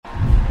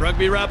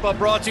Rugby Wrap-Up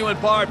brought to you in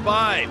part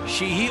by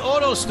Sheehy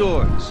Auto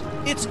Stores.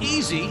 It's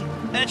easy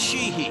at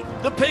Sheehy.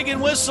 The Pig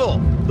and Whistle,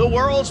 the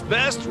world's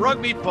best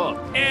rugby pub.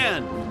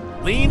 And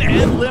Lean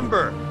and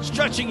Limber,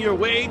 stretching your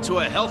way to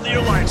a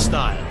healthier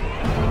lifestyle.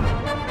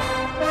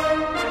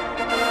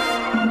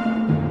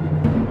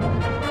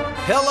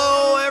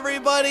 Hello,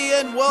 everybody,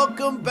 and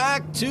welcome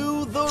back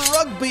to The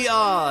Rugby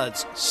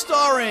Odds,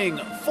 starring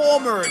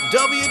former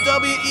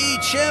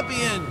WWE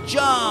champion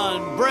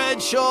John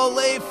Bradshaw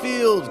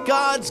Layfield,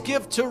 God's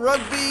gift to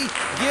rugby,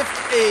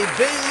 Gift A.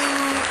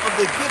 Bailu of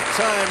the Gift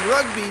Time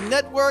Rugby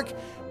Network,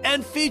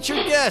 and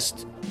featured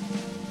guest.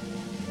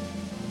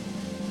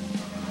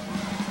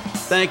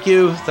 Thank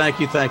you.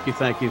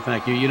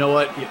 You know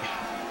what?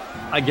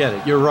 I get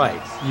it. You're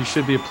right. You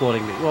should be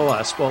applauding me. Well,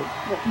 us. Well,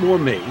 more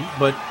me,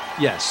 but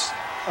yes.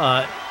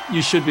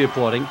 You should be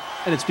applauding.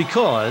 And it's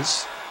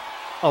because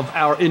of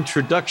our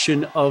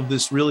introduction of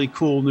this really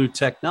cool new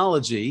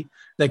technology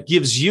that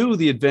gives you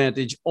the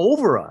advantage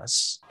over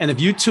us. And if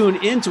you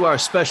tune into our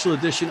special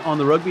edition on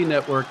the Rugby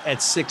Network at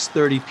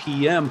 6:30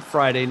 p.m.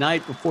 Friday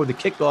night before the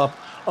kickoff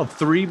of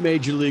 3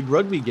 Major League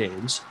Rugby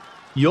games,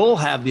 you'll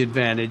have the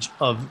advantage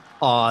of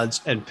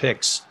odds and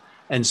picks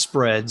and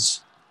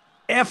spreads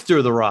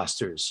after the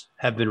rosters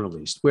have been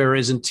released.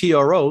 Whereas in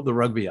TRO, the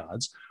Rugby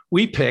Odds,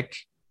 we pick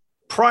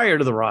prior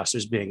to the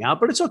rosters being out,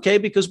 but it's okay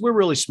because we're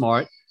really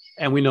smart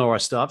and we know our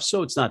stuff,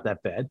 so it's not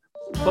that bad.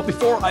 But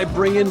before I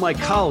bring in my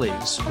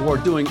colleagues who are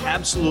doing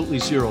absolutely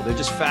zero, they're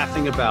just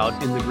faffing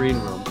about in the green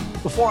room,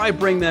 before I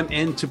bring them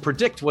in to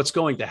predict what's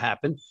going to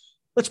happen,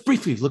 let's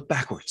briefly look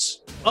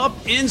backwards. Up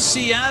in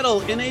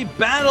Seattle, in a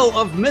battle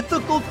of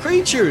mythical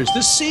creatures,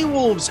 the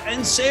Seawolves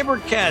and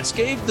Sabercats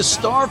gave the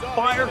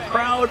Starfire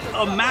crowd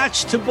a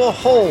match to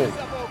behold.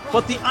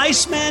 But the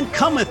Iceman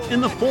cometh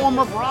in the form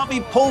of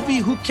Robbie Povey,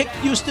 who kicked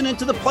Houston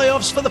into the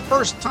playoffs for the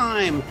first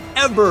time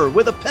ever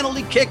with a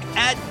penalty kick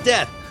at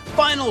death.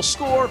 Final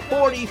score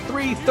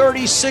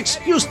 43-36.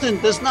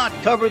 Houston does not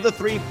cover the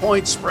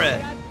 3-point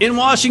spread. In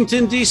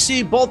Washington,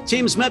 D.C., both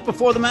teams met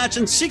before the match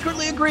and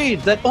secretly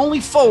agreed that only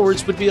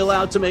forwards would be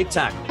allowed to make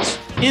tackles.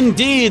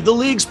 Indeed, the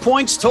league's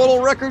points total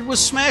record was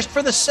smashed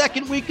for the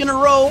second week in a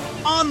row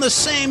on the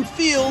same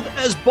field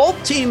as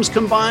both teams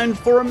combined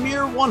for a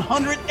mere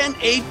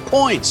 108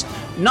 points.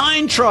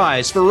 9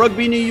 tries for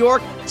Rugby New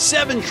York,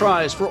 7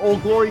 tries for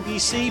Old Glory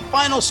DC.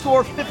 Final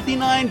score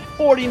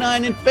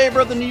 59-49 in favor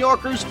of the New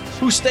Yorkers,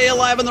 who stay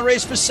alive in the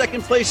race for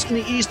second place in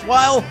the East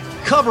while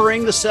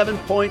covering the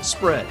 7-point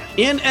spread.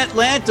 In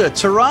Atlanta,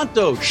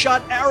 Toronto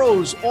shot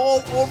arrows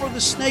all over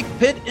the Snake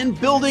Pit in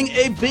building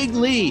a big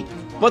lead.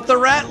 But the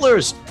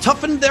Rattlers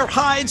toughened their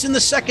hides in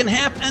the second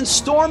half and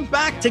stormed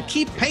back to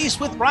keep pace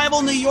with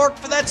rival New York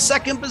for that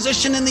second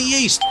position in the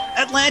East.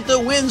 Atlanta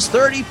wins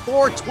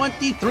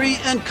 34-23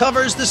 and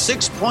covers the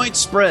 6-point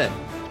spread.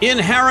 In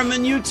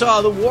Harriman,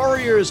 Utah, the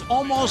Warriors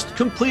almost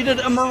completed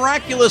a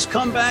miraculous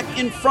comeback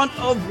in front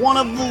of one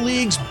of the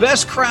league's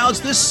best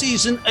crowds this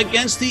season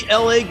against the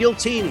LA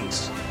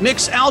Giltinis.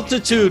 Mix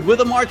altitude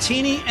with a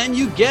martini and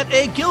you get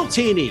a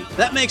Giltini.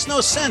 That makes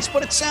no sense,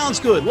 but it sounds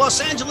good. Los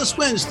Angeles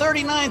wins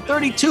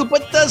 39-32,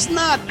 but does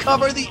not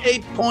cover the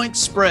 8-point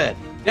spread.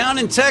 Down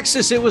in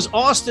Texas, it was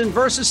Austin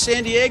versus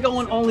San Diego,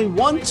 and only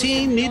one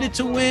team needed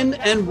to win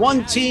and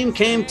one team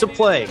came to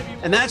play.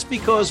 And that's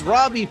because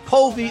Robbie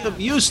Povey of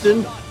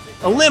Houston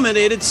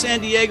eliminated San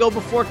Diego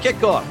before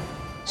kickoff.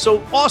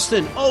 So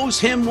Austin owes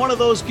him one of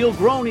those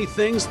Gilgroni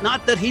things,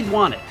 not that he'd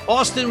want it.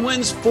 Austin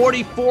wins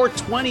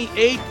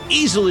 44-28,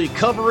 easily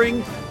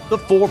covering the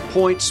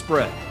 4-point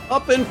spread.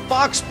 Up in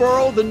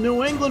Foxborough, the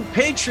New England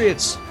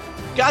Patriots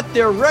got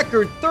their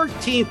record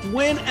 13th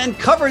win and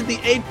covered the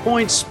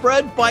 8-point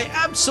spread by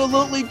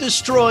absolutely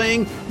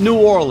destroying New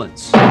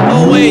Orleans.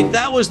 Oh wait,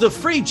 that was the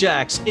Free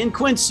Jacks in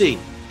Quincy.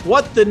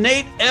 What the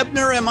Nate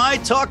Ebner am I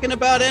talking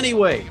about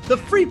anyway? The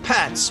Free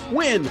Pats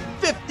win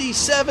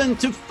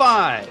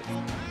 57-5.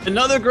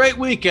 Another great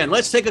weekend.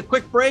 Let's take a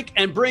quick break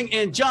and bring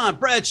in John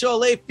Bradshaw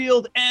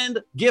Layfield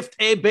and Gift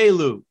A.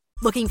 Bailu.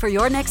 Looking for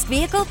your next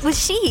vehicle? With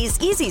Sheehy's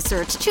Easy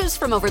Search, choose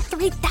from over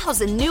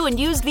 3,000 new and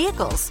used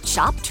vehicles.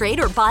 Shop, trade,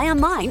 or buy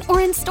online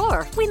or in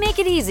store. We make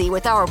it easy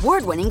with our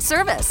award-winning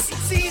service.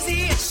 It's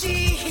easy at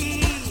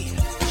Sheehy.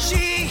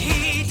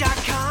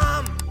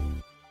 Sheehy.com.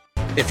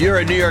 If you're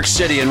in New York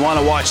City and want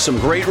to watch some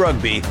great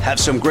rugby, have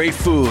some great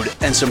food,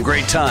 and some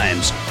great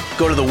times,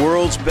 go to the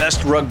world's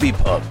best rugby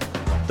pub,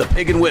 the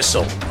Pig and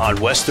Whistle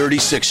on West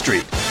 36th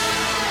Street.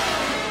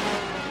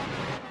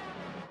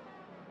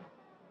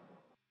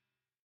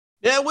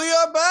 Yeah, we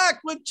are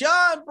back with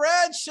John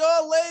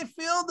Bradshaw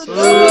Layfield, the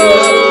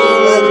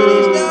WWE legend.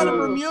 He's down in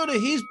Bermuda.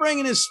 He's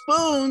bringing his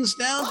spoons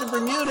down to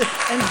Bermuda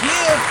and Gift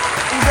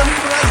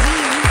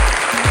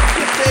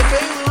A.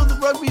 Bailu, the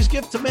rugby's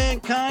gift to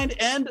mankind,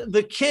 and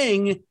the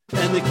King.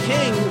 And the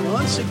King,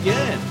 once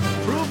again,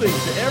 proving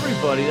to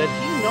everybody that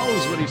he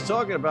knows what he's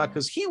talking about,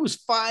 because he was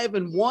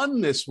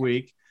 5-1 this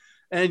week.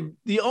 And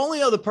the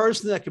only other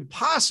person that could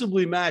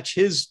possibly match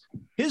his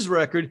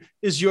record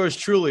is yours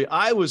truly.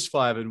 I was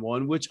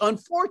 5-1, which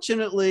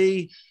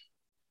unfortunately,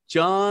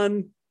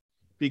 John,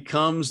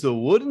 becomes the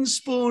wooden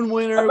spoon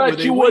winner. I bet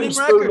with you a wouldn't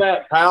winning spoon record.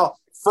 that, pal,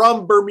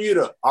 from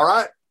Bermuda. All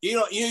right.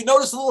 You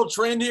notice a little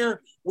trend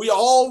here? We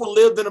all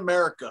lived in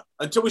America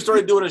until we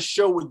started doing a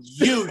show with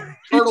you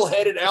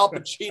turtle-headed Al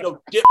Pacino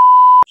dip.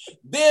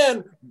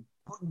 Then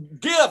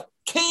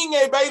King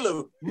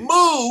Ebelu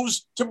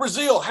moves to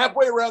Brazil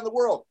halfway around the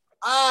world.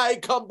 I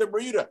come to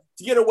Bermuda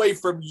to get away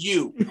from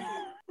you.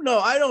 No,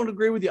 I don't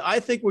agree with you.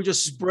 I think we're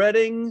just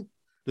spreading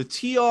the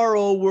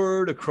TRO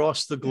word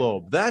across the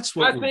globe. That's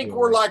what I think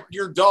we're like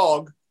your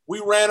dog.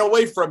 We ran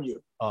away from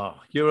you. Oh,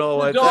 you know Your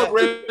what? dog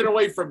ran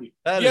away from you.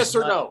 Yes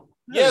or no?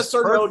 Yes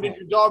or no? Did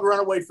your dog run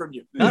away from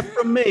you? Not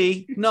from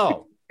me.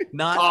 No,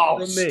 not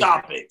from me.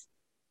 Stop it. It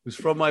was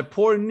from my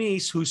poor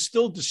niece who's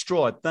still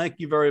distraught. Thank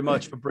you very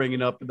much for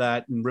bringing up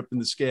that and ripping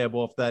the scab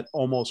off that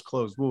almost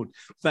closed wound.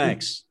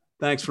 Thanks.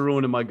 Thanks for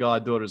ruining my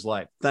goddaughter's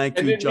life.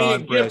 Thank you,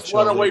 John. Gift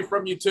run away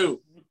from you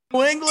too.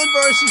 New England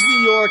versus New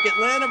York,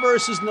 Atlanta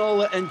versus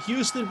NOLA, and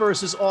Houston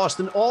versus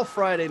Austin all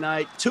Friday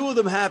night. Two of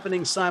them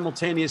happening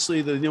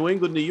simultaneously, the New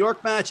England-New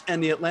York match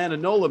and the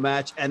Atlanta-NOLA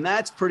match. And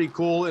that's pretty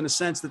cool in a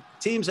sense that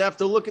teams have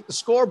to look at the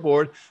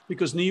scoreboard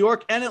because New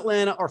York and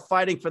Atlanta are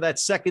fighting for that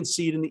second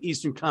seed in the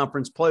Eastern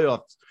Conference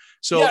playoffs.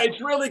 So yeah, it's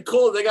really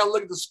cool. They got to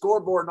look at the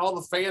scoreboard, and all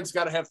the fans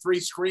got to have 3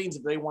 screens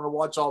if they want to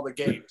watch all the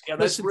games. Yeah,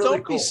 that's really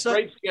cool.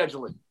 Great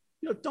scheduling.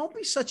 Don't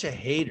be such a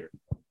hater.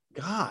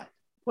 God,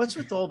 what's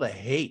with all the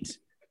hate?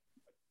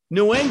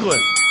 New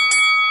England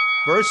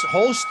versus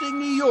hosting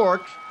New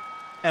York,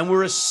 and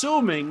we're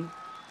assuming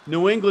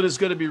New England is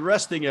going to be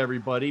resting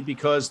everybody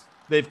because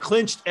they've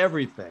clinched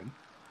everything.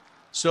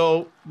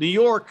 So New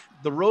York,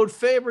 the road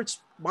favorites,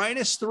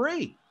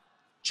 -3.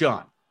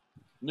 John.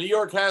 New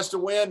York has to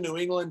win. New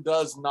England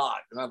does not.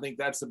 And I think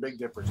that's the big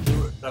difference.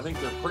 I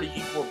think they're pretty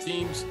equal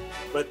teams,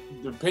 but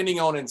depending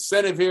on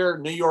incentive here,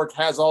 New York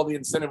has all the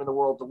incentive in the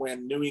world to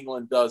win. New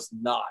England does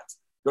not.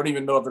 Don't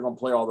even know if they're going to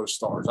play all their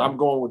stars. I'm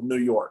going with New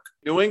York.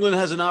 New England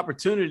has an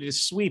opportunity to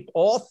sweep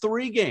all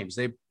 3 games.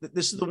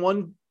 This is the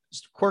one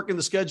quirk in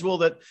the schedule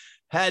that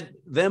had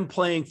them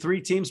playing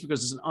 3 teams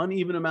because it's an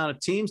uneven amount of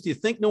teams. Do you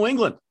think New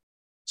England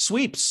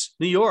sweeps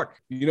New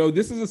York?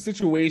 This is a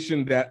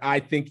situation that I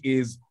think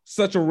is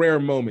such a rare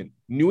moment.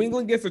 New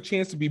England gets a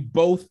chance to be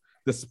both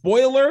the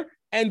spoiler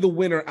and the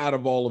winner out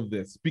of all of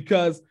this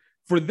because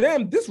for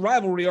them, this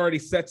rivalry already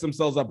sets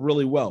themselves up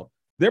really well.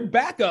 Their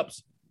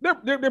backups,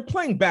 they're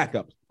playing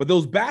backups, but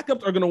those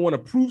backups are going to want to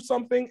prove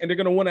something, and they're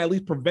going to want to at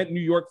least prevent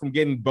New York from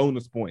getting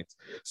bonus points.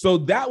 So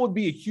that would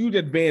be a huge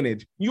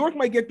advantage. New York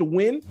might get the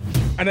win,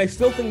 and I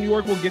still think New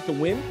York will get the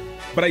win,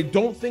 but I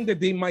don't think that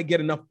they might get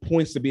enough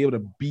points to be able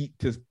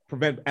to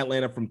prevent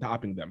Atlanta from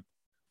topping them.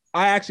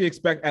 I actually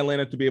expect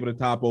Atlanta to be able to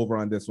top over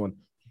on this one,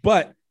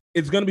 but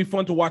it's going to be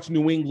fun to watch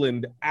New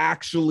England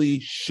actually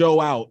show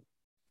out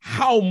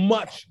how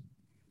much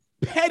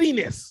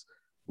pettiness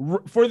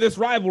for this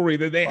rivalry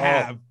that they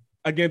have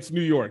against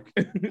New York.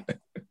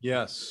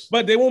 Yes.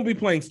 But they won't be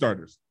playing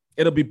starters.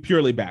 It'll be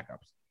purely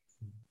backups.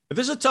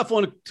 This is a tough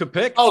one to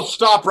pick. Oh,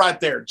 stop right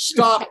there.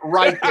 Stop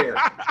right there.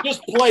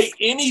 Just play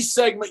any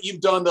segment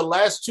you've done the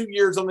last 2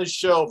 years on this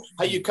show,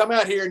 how you come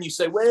out here and you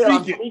say, well,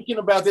 I'm thinking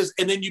about this,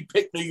 and then you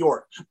pick New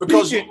York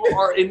because you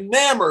are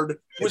enamored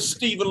with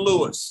Stephen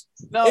Lewis.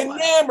 No,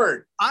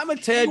 enamored. I'm a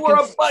tad. You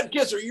are a butt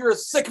kisser. You're a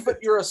sycophant.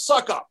 You're a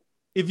suck-up.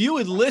 If you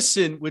would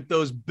listen with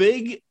those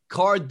big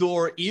car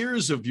door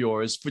ears of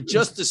yours for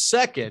just a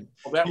second,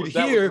 that was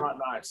not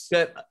nice.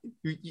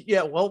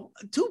 Yeah, well,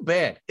 too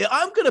bad.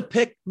 I'm going to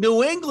pick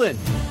New England.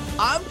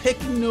 I'm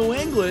picking New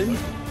England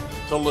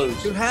to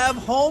lose, to have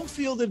home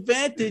field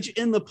advantage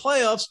in the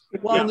playoffs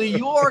while New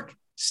York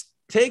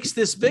takes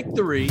this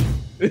victory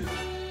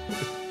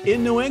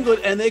in New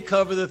England and they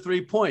cover the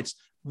 3 points.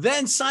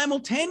 Then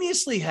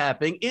simultaneously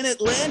happening in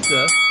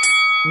Atlanta,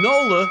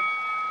 NOLA,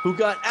 who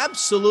got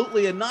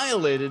absolutely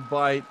annihilated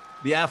by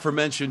the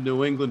aforementioned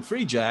New England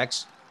Free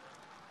Jacks,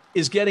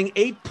 is getting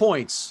 8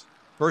 points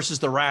versus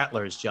the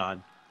Rattlers,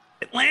 John.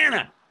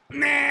 Atlanta,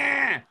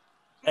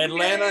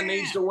 Atlanta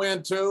needs to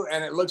win too,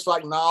 and it looks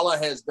like NOLA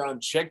has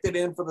checked it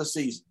in for the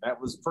season. That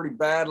was pretty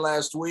bad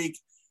last week.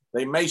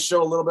 They may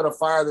show a little bit of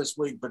fire this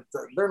week, but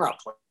they're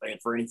not playing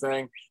for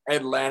anything.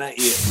 Atlanta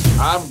is.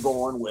 I'm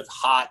going with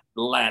hot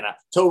Atlanta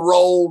to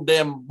roll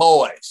them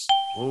boys.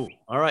 Oh,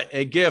 all right.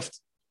 A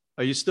Gift.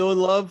 Are you still in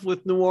love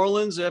with New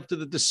Orleans after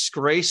the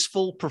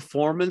disgraceful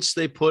performance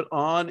they put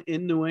on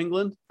in New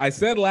England? I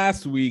said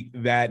last week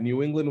that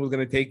New England was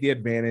going to take the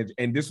advantage,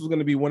 and this was going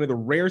to be one of the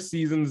rare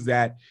seasons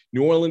that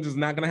New Orleans is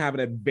not going to have an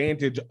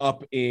advantage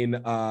up in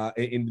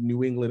the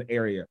New England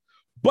area.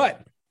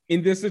 But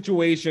in this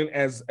situation,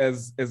 as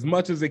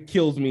much as it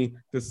kills me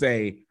to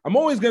say, I'm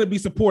always going to be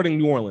supporting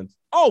New Orleans,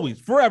 always,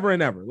 forever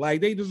and ever.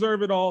 Like, they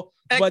deserve it all,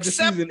 but the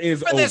season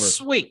is over. This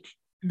week.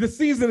 The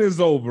season is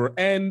over,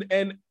 and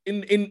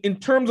in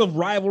terms of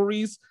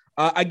rivalries,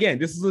 again,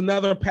 this is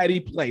another petty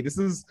play. This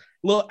is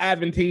a little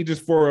advantageous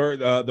for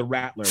the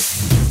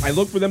Rattlers. I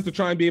look for them to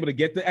try and be able to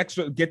get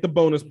the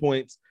bonus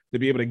points, to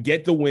be able to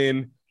get the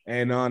win,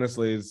 and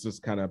honestly, it's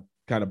just kind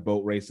of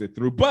boat race it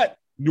through. But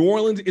New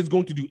Orleans is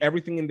going to do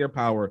everything in their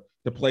power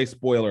to play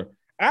spoiler.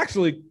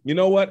 Actually, you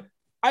know what?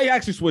 I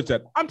actually switched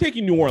that. I'm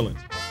taking New Orleans.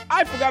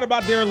 I forgot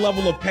about their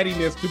level of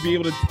pettiness to be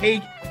able to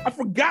take. I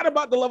forgot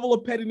about the level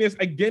of pettiness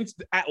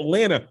against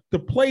Atlanta to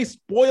play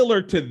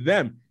spoiler to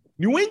them.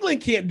 New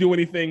England can't do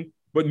anything,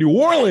 but New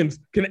Orleans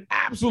can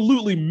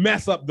absolutely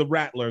mess up the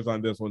Rattlers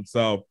on this one.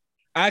 So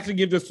I actually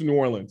give this to New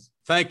Orleans.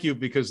 Thank you,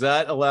 because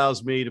that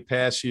allows me to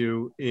pass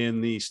you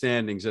in the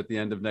standings at the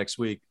end of next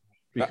week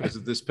because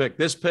of this pick.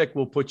 This pick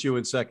will put you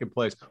in second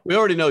place. We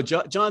already know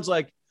John's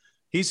like,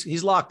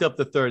 he's locked up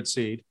the third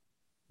seed.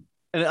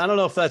 And I don't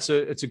know if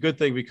it's a good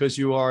thing because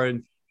you are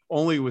in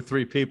only with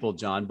three people,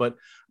 John, but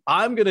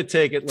I'm going to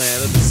take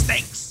Atlanta, the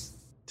Snakes,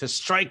 to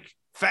strike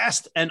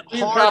fast and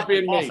hard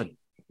and often.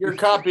 You're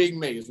copying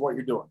me is what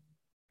you're doing.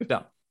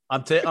 No,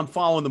 I'm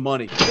following the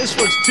money. This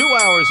was 2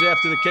 hours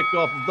after the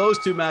kickoff of those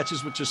two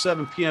matches, which are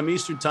 7 p.m.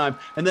 Eastern time.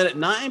 And then at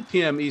 9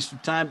 p.m. Eastern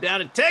time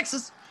down in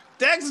Texas,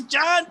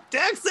 John,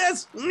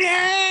 Texas.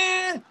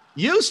 Yeah.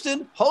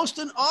 Houston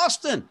hosting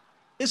Austin.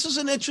 This is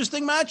an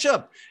interesting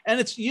matchup. And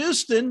it's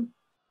Houston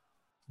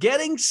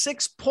getting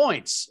 6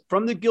 points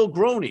from the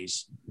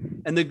Gilgronis.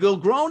 And the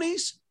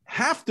Gilgronis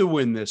have to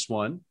win this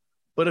one.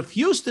 But if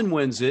Houston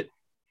wins it,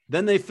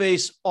 then they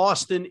face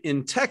Austin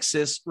in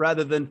Texas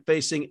rather than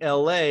facing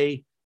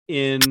LA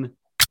in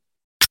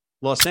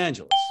Los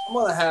Angeles. I'm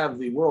going to have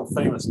the world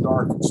famous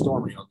Dark and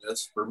Stormy on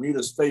this.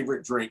 Bermuda's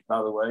favorite drink,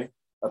 by the way.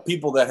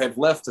 People that have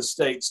left the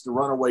States to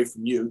run away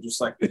from you,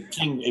 just like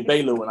King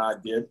Ebelu and I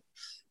did.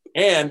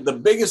 And the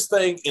biggest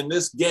thing in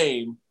this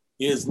game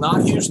is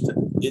not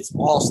Houston, it's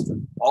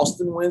Austin.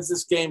 Austin wins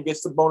this game,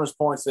 gets the bonus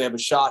points. They have a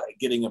shot at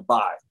getting a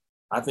bye.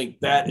 I think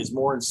that is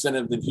more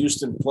incentive than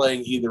Houston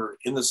playing either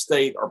in the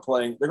state or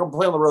playing. They're going to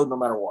play on the road no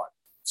matter what.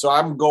 So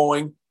I'm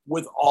going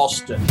with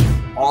Austin,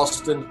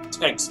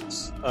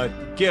 Texas.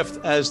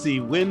 Gift, as the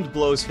wind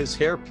blows his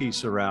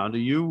hairpiece around, are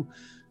you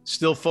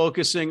still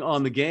focusing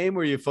on the game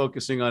or are you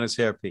focusing on his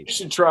hairpiece? You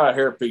should try a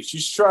hairpiece. You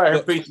should try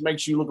a hairpiece that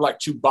makes you look like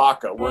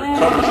Chewbacca, where it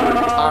covers your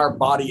entire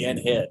body and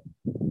head.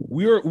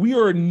 We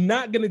are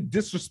not going to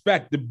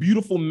disrespect the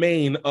beautiful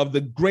mane of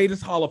the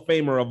greatest Hall of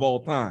Famer of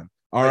all time.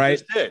 All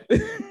right. I just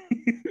did.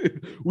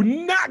 We're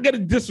not going to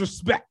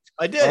disrespect.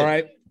 I did. All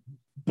right.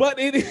 But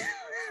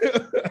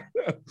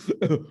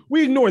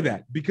we ignore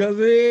that because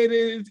it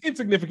is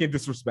insignificant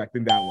disrespect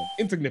in that one.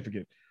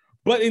 Insignificant.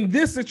 But in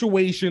this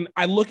situation,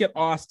 I look at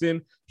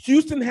Austin.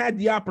 Houston had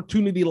the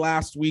opportunity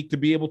last week to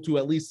be able to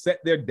at least set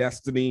their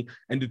destiny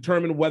and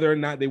determine whether or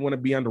not they want to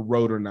be on the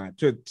road or not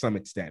to some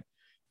extent.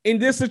 In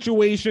this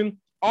situation,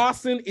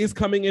 Austin is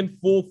coming in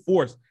full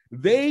force.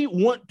 They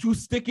want to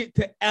stick it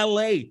to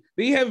LA.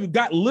 They have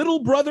got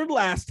little brothered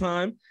last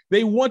time.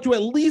 They want to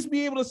at least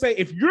be able to say,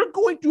 if you're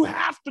going to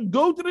have to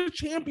go to the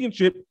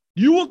championship,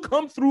 you will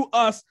come through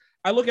us.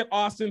 I look at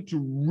Austin to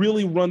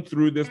really run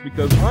through this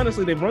because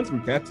honestly, they've run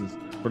through Texas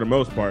for the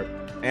most part.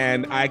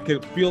 And I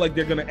could feel like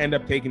they're going to end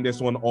up taking this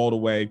one all the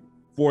way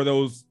for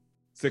those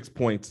 6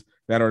 points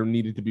that are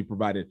needed to be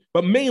provided.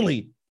 But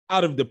mainly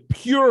out of the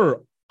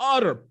pure,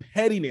 utter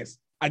pettiness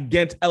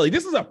against LA.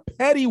 This is a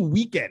petty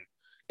weekend.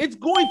 It's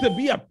going to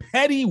be a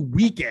petty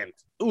weekend.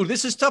 Ooh,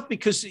 this is tough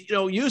because,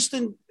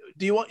 Houston,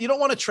 you don't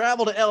want to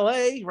travel to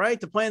LA,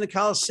 right, to play in the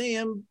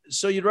Coliseum.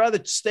 So you'd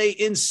rather stay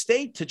in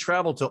state to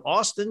travel to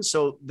Austin.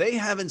 So they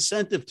have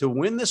incentive to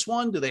win this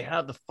one. Do they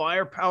have the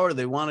firepower? Do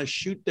they want to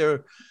shoot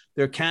their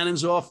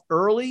cannons off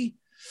early?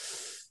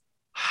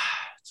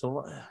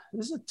 So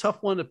this is a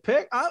tough one to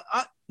pick.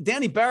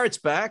 Danny Barrett's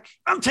back.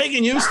 I'm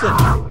taking Houston.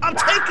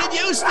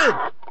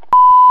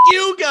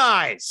 You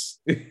guys.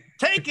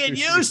 Taking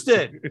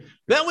Houston.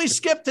 Then we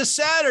skip to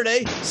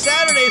Saturday.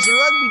 Saturday's a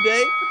rugby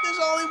day, but there's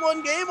only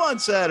one game on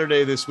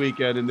Saturday this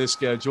weekend in this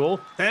schedule.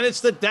 And it's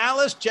the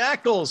Dallas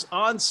Jackals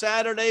on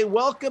Saturday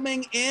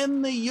welcoming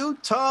in the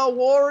Utah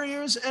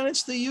Warriors, and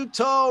it's the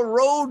Utah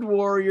Road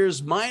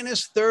Warriors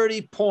minus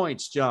 30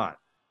 points, John.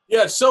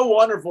 Yeah, it's so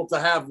wonderful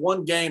to have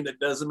one game that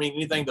doesn't mean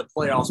anything to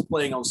playoffs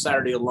playing on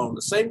Saturday alone.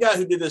 The same guy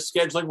who did this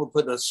scheduling will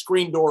put a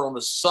screen door on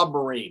the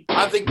submarine.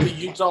 I think the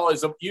Utah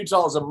is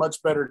a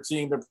much better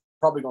team. They're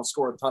probably going to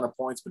score a ton of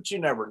points, but you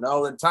never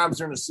know. At times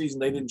during the season,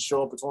 they didn't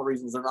show up. It's one of the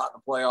reasons they're not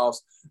in the playoffs.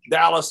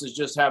 Dallas is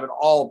just having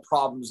all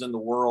problems in the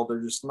world.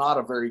 They're just not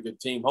a very good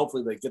team.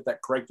 Hopefully they get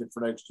that corrected for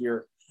next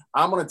year.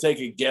 I'm going to take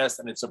a guess,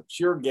 and it's a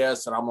pure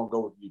guess, and I'm going to go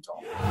with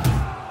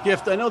Utah.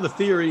 Gift, I know the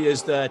theory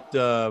is that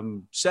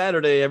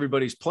Saturday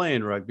everybody's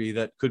playing rugby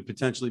that could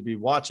potentially be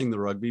watching the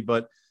rugby,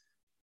 but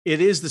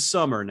it is the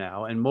summer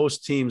now, and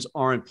most teams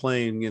aren't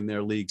playing in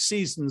their league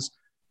seasons.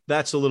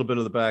 That's a little bit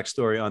of the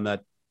backstory on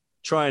that.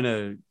 Trying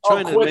to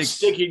quit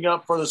sticking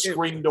up for the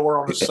screen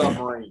door on the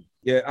submarine.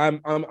 Yeah,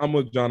 I'm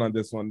with John on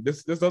this one.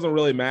 This doesn't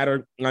really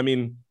matter. I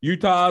mean,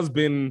 Utah's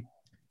been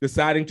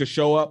deciding to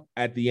show up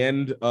at the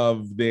end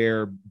of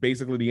their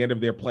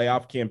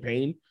playoff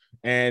campaign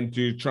and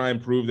to try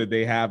and prove that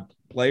they have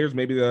players.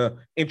 Maybe the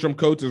interim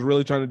coach is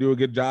really trying to do a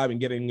good job in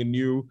getting a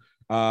new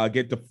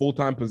get the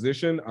full-time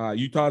position.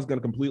 Utah's going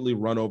to completely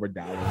run over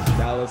Dallas.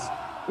 Dallas,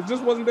 it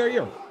just wasn't their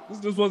year. This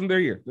just wasn't their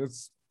year.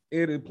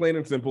 It plain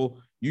and simple.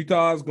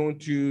 Utah is going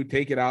to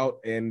take it out,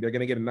 and they're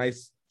going to get a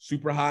nice,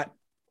 super hot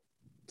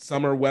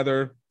summer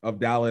weather of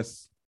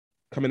Dallas,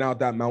 coming out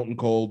that mountain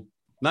cold.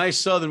 Nice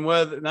southern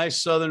weather,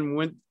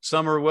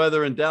 summer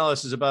weather in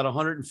Dallas is about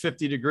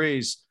 150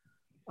 degrees.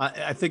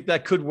 I think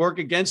that could work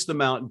against the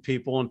mountain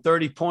people, and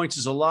 30 points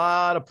is a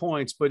lot of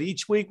points. But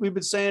each week we've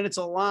been saying it's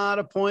a lot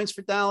of points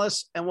for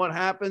Dallas. And what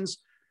happens?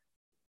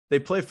 They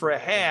play for a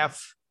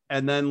half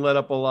and then let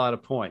up a lot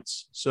of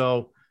points.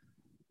 So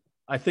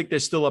I think they're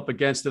still up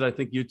against it. I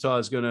think Utah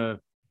is going to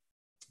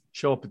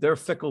show up. They're a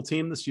fickle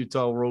team, this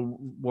Utah Road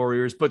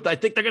Warriors, but I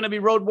think they're going to be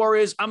Road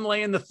Warriors. I'm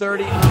laying the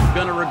 30. I'm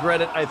going to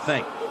regret it, I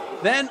think.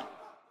 Then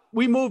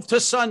we move to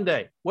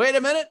Sunday. Wait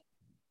a minute.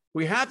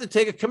 We have to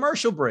take a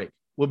commercial break.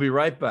 We'll be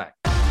right back.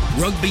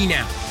 Rugby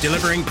Now,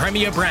 delivering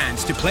premier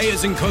brands to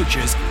players and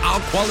coaches. Our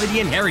quality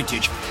and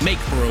heritage make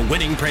for a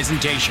winning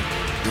presentation.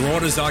 Your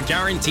orders are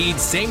guaranteed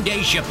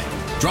same-day shipping.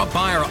 Drop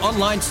by our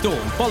online store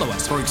and follow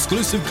us for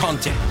exclusive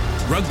content.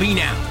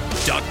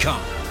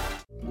 RugbyNow.com.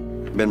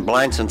 Been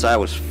blind since I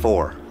was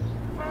 4.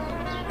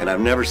 And I've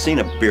never seen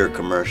a beer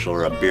commercial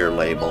or a beer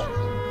label.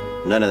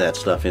 None of that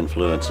stuff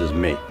influences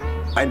me.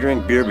 I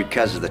drink beer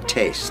because of the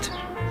taste.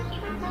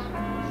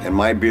 And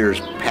my beer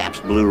is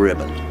Pabst Blue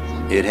Ribbon.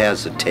 It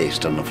has the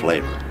taste and the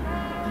flavor.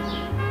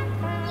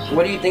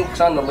 What do you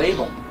think's on the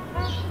label?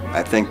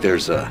 I think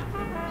there's a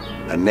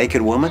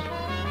naked woman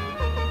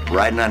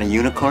riding on a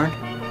unicorn,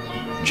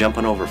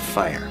 jumping over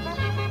fire.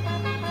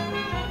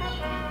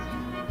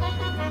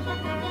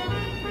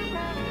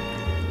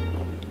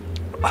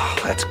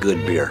 Oh, that's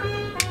good beer.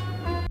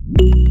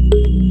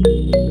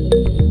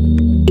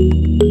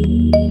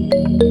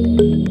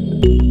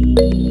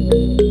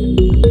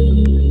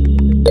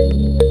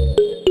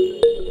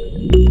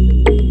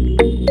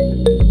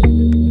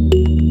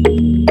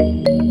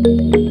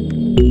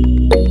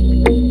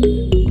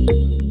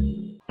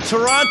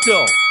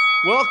 Toronto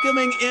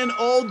welcoming in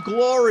Old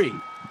Glory.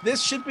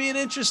 This should be an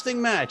interesting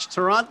match.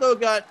 Toronto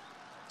got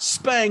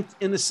spanked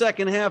in the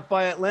second half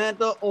by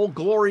Atlanta. Old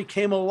Glory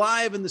came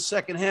alive in the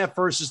second half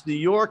versus New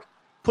York,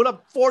 put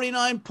up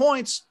 49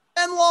 points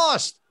and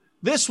lost.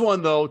 This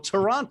one, though,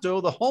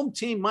 Toronto, the home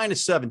team,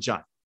 -7,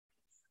 John.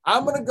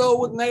 I'm going to go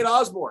with Nate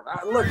Osborne.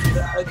 Look,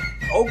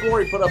 Old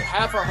Glory put up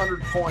half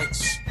 100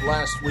 points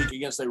last week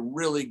against a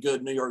really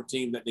good New York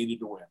team that needed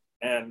to win.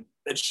 And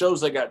it shows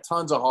they got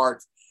tons of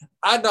heart.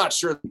 I'm not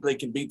sure they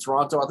can beat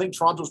Toronto. I think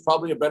Toronto's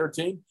probably a better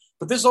team.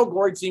 But this Old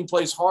Glory team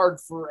plays hard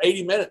for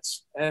 80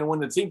 minutes. And when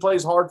the team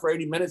plays hard for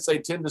 80 minutes, they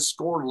tend to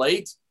score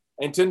late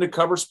and tend to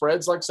cover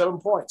spreads like 7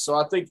 points. So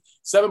I think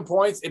 7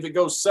 points, if it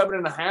goes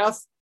 7.5,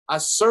 I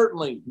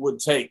certainly would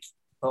take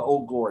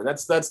Old Glory.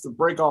 That's the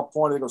break-off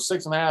point. If it goes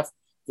 6.5,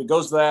 if it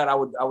goes to that, I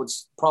would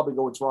probably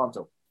go with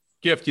Toronto.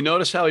 Gift, you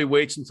notice how he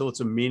waits until it's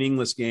a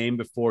meaningless game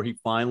before he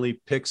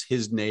finally picks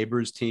his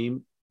neighbor's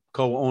team,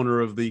 co-owner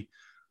of the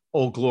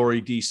Old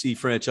Glory DC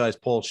franchise,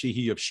 Paul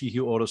Sheehy of Sheehy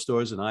Auto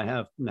Stores, and I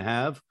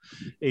have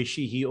a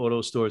Sheehy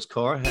Auto Stores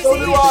car. So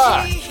do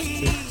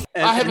I.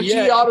 I have a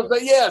Sheehy Auto Store,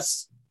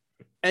 yes.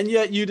 And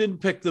yet you didn't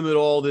pick them at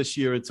all this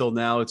year until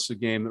now. It's a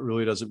game that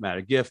really doesn't matter.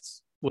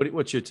 Gift,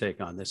 what's your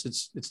take on this?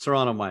 It's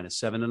Toronto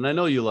 -7, and I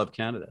know you love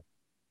Canada.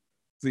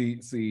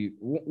 See,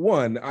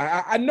 one,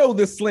 I know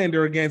this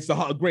slander against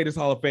the greatest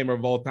Hall of Famer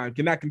of all time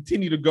cannot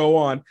continue to go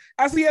on,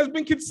 as he has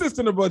been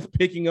consistent about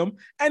picking him.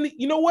 And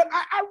you know what?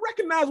 I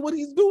recognize what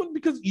he's doing,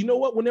 because you know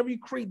what? Whenever you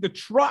create the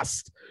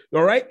trust,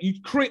 all right, you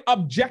create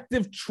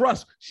objective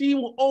trust. She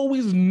will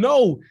always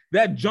know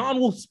that John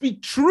will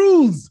speak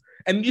truths,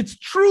 and it's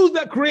truths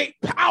that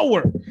create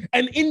power.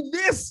 And in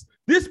this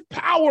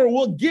power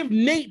will give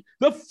Nate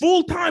the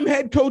full-time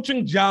head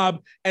coaching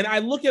job. And I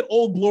look at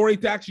Old Glory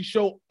to actually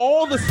show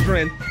all the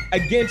strength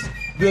against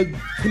the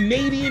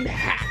Canadian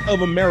hack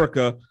of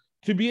America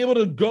to be able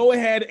to go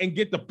ahead and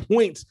get the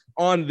points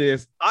on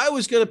this. I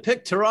was going to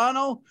pick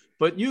Toronto,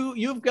 but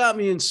you've got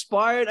me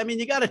inspired. I mean,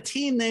 you got a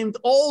team named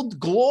Old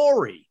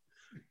Glory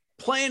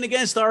playing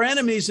against our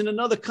enemies in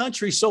another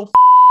country. So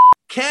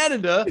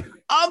Canada,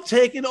 I'm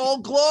taking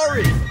Old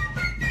Glory.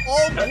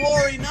 Old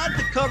Glory not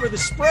to cover the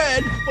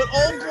spread, but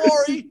Old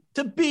Glory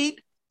to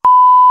beat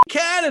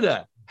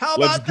Canada. How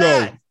about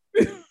that?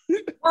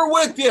 We're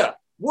with you.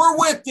 We're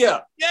with you.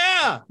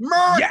 Yeah,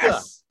 America.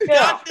 Yes.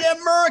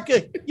 Goddamn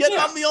America. Yet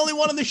I'm the only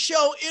one on the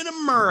show in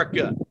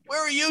America. Where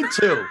are you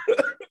two?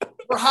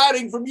 We're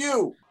hiding from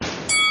you.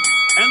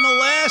 And the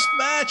last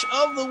match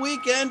of the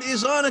weekend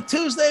is on a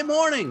Tuesday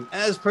morning,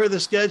 as per the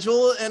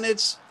schedule, and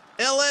it's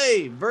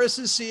LA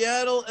versus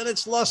Seattle, and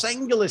it's Los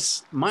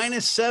Angeles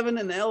 -7,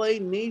 and LA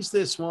needs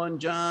this one,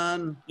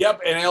 John. Yep,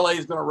 and LA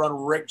is going to run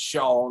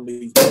rickshaw on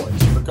these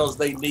boys because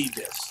they need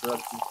this.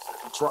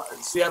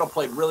 Seattle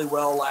played really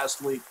well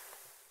last week.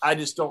 I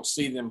just don't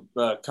see them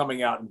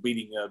coming out and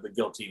beating the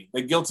Giltini.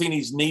 The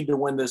Giltinis need to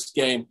win this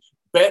game.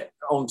 Bet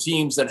on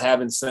teams that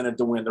have incentive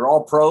to win. They're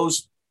all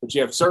pros, but you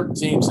have certain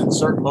teams and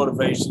certain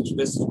motivations.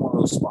 This is one of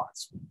those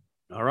spots.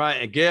 All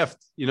right, a gift.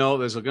 You know,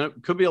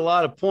 could be a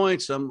lot of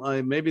points.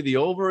 Maybe the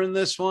over in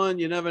this one.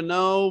 You never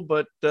know.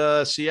 But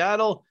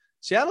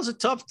Seattle's a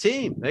tough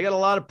team. They got a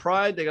lot of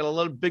pride. They got a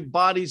lot of big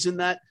bodies in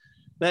that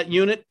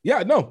unit.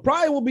 Yeah, no,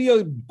 probably will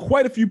be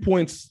quite a few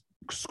points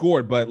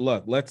scored. But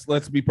look,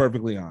 let's be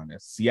perfectly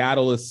honest.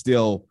 Seattle is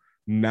still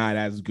not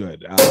as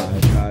good.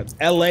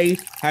 LA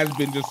has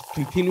been just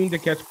continuing to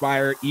catch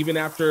fire, even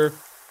after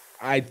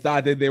I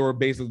thought that they were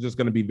basically just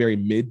going to be very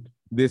mid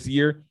this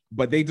year.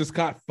 But they just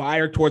caught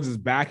fire towards his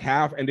back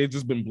half, and they've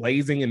just been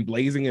blazing and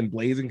blazing and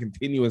blazing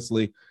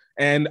continuously.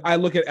 And I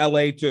look at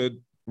LA to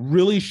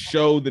really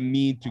show the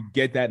need to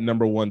get that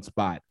number one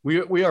spot.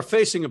 We are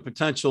facing a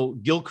potential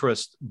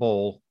Gilchrist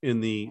Bowl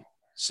in the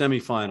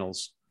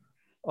semifinals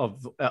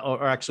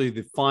or actually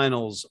the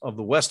finals of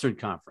the Western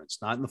Conference,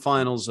 not in the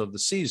finals of the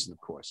season, of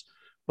course.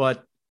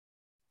 But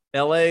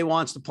LA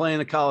wants to play in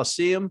the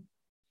Coliseum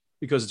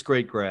because it's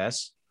great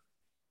grass,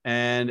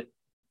 and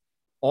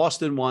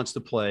Austin wants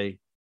to play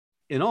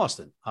in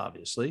Austin,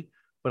 obviously.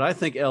 But I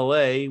think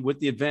LA, with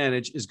the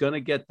advantage, is going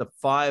to get the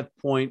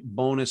 5-point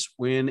bonus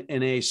win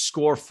in a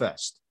score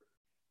fest.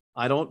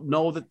 I don't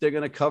know that they're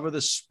going to cover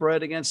the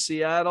spread against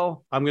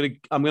Seattle. I'm going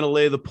to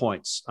lay the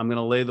points. I'm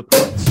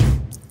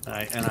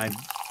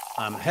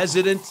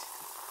hesitant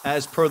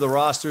as per the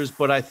rosters,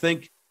 but I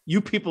think you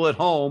people at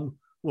home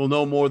will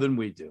know more than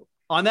we do.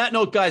 On that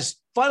note, guys,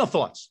 final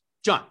thoughts.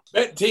 John.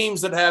 Bet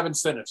teams that have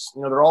incentives.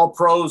 They're all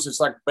pros. It's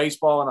like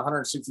baseball in a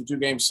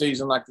 162-game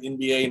season, like the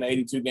NBA in an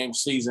 82-game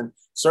season.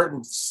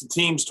 Certain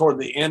teams toward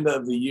the end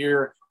of the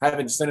year have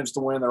incentives to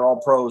win. They're all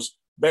pros.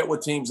 Bet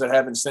with teams that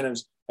have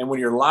incentives. And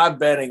when you're live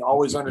betting,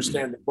 always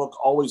understand the book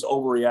always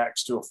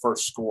overreacts to a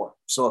first score.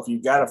 So if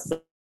you've got a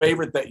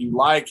favorite that you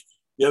like,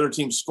 the other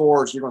team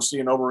scores, you're going to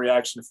see an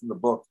overreaction from the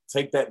book.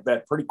 Take that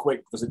bet pretty quick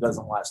because it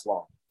doesn't last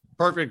long.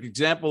 Perfect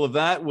example of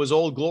that was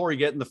Old Glory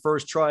getting the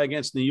first try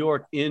against New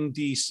York in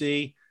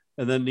D.C.,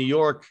 and then New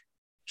York,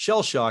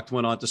 shell-shocked,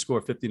 went on to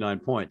score 59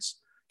 points.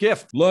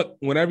 Gift. Look,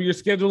 whenever you're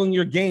scheduling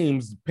your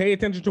games, pay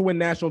attention to when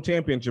national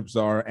championships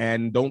are,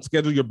 and don't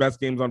schedule your best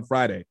games on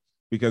Friday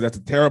because that's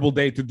a terrible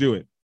day to do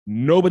it.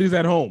 Nobody's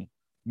at home.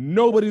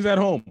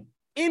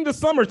 In the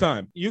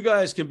summertime. You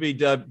guys can be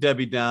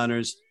Debbie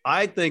Downers.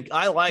 I think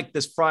I like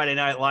this Friday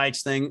Night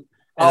Lights thing.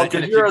 Oh,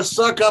 because you're a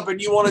suck-up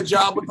and you want a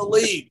job with the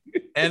league.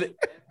 And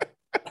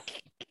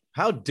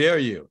how dare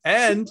you?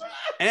 And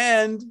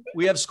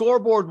we have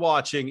scoreboard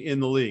watching in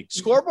the league.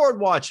 Scoreboard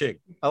watching.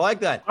 I like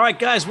that. All right,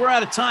 guys, we're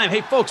out of time.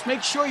 Hey, folks,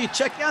 make sure you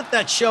check out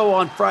that show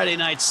on Friday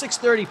night,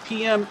 6:30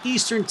 p.m.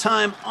 Eastern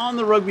time on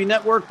the Rugby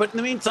Network. But in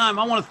the meantime,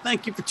 I want to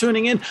thank you for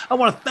tuning in. I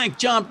want to thank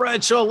John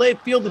Bradshaw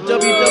Layfield, the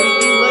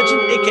WWE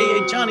legend,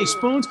 a.k.a. Johnny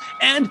Spoons,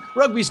 and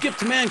Rugby's gift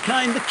to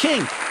mankind, the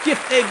King,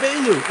 Gift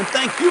Ebelu. And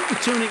thank you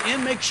for tuning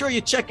in. Make sure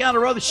you check out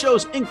our other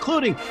shows,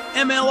 including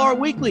MLR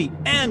Weekly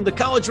and the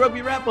College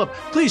Rugby Wrap-Up.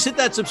 Please hit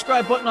that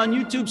subscribe button on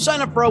YouTube, sign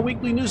up for our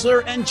weekly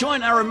newsletter, and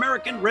join our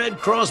American Red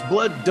Cross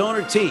Blood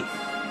Donor Team.